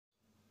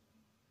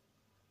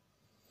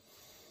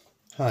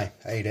Hi,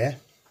 Aid here,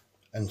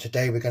 and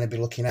today we're going to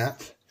be looking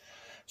at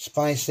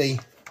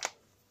spicy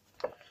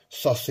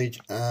sausage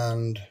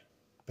and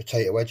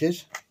potato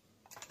wedges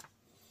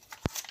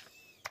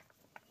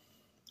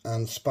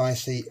and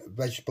spicy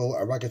vegetable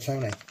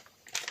rigatoni.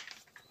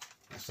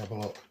 Let's have a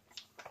look.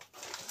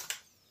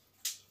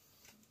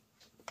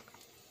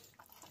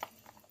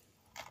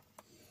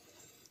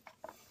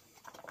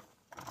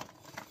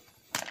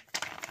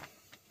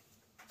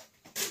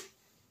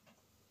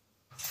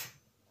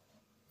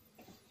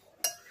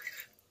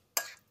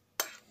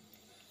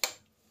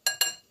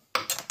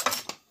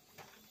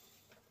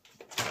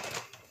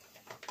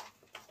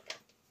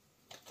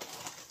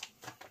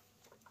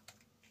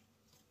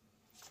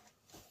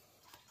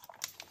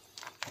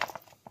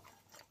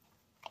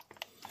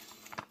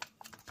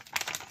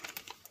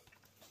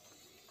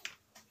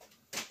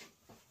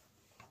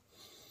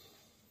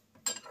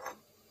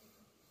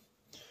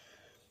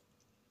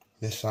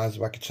 This side's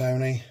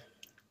rigatoni,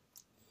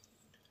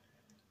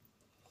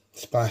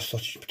 spiced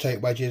sausage potato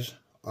wedges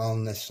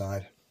on this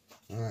side.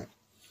 Alright,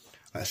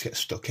 let's get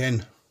stuck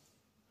in.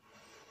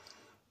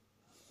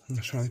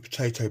 Let's try the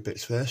potato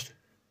bits first.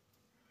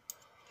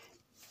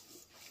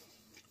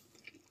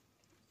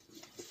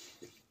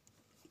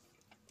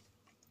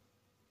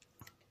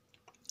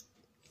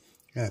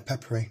 Yeah,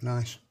 peppery,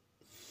 nice.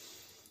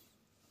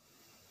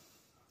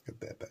 Get a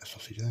bit of better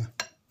sausage there.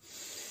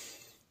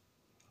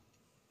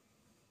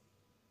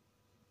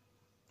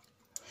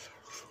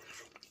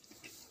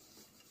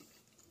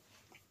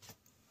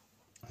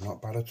 Not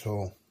bad at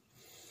all.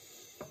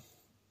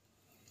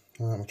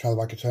 Alright, we'll try the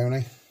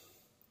rigatoni.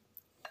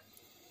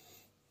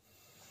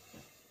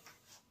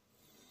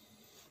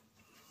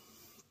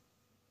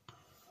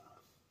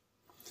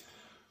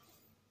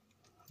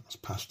 That's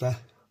pasta.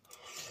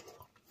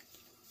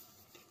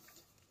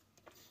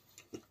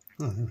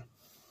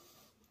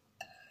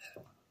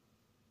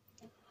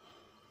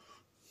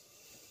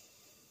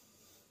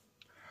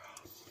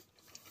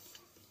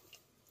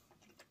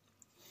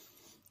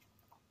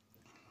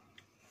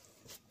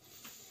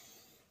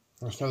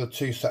 That's another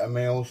 2 set of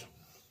meals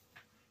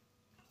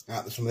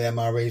out of some of the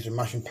MREs and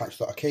mashing packs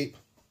that I keep.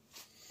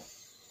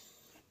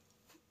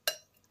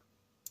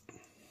 The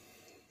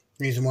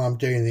reason why I'm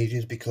doing these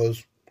is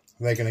because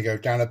they're going to go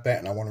down a bit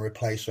and I want to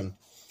replace them.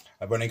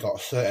 I've only got a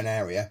certain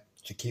area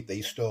to keep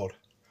these stored.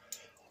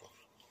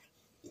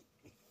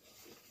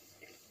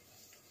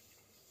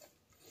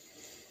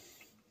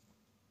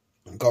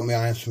 I've got my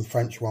eye on some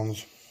French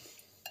ones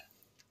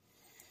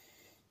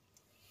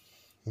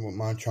I wouldn't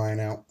mind trying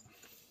out.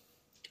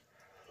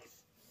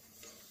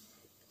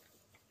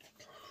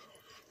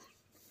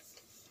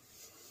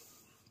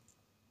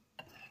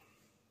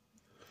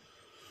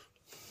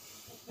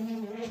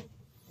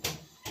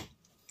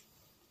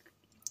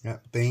 Yeah,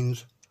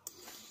 beans,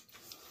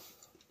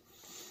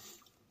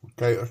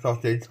 potato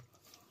sausage,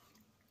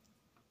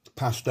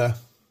 pasta,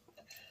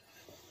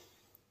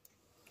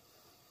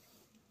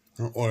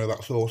 and all of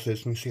that sauces.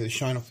 You can see the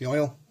shine off the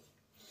oil.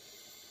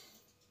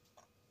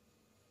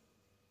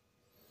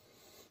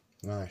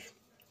 Nice.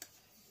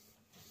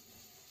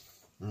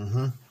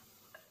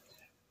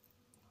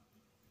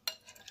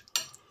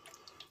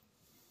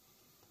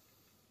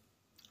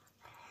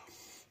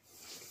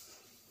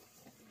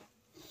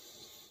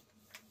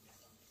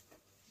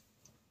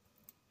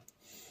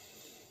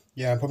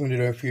 Yeah, I'm probably going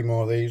to do a few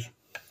more of these.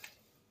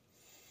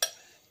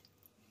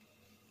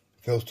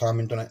 Feels time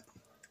and done it.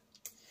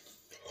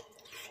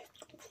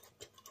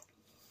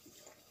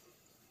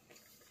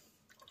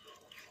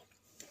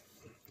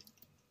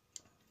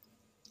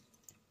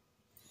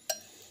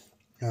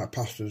 Yeah,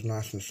 pasta's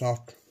nice and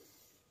soft.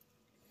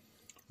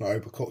 Not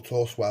overcooked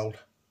or swelled.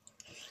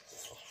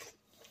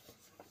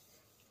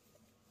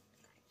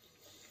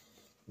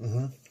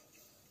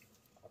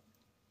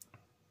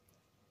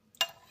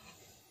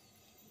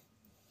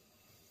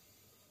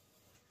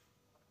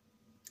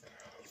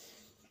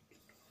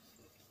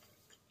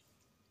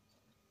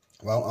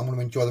 Well, I'm going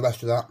to enjoy the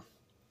rest of that.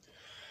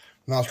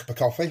 Nice cup of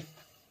coffee. And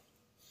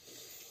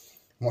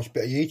watch a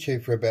bit of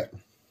YouTube for a bit.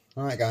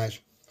 Alright guys,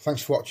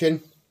 thanks for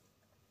watching.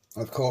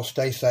 And of course,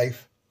 stay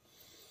safe.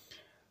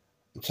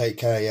 And take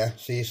care, yeah?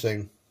 See you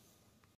soon.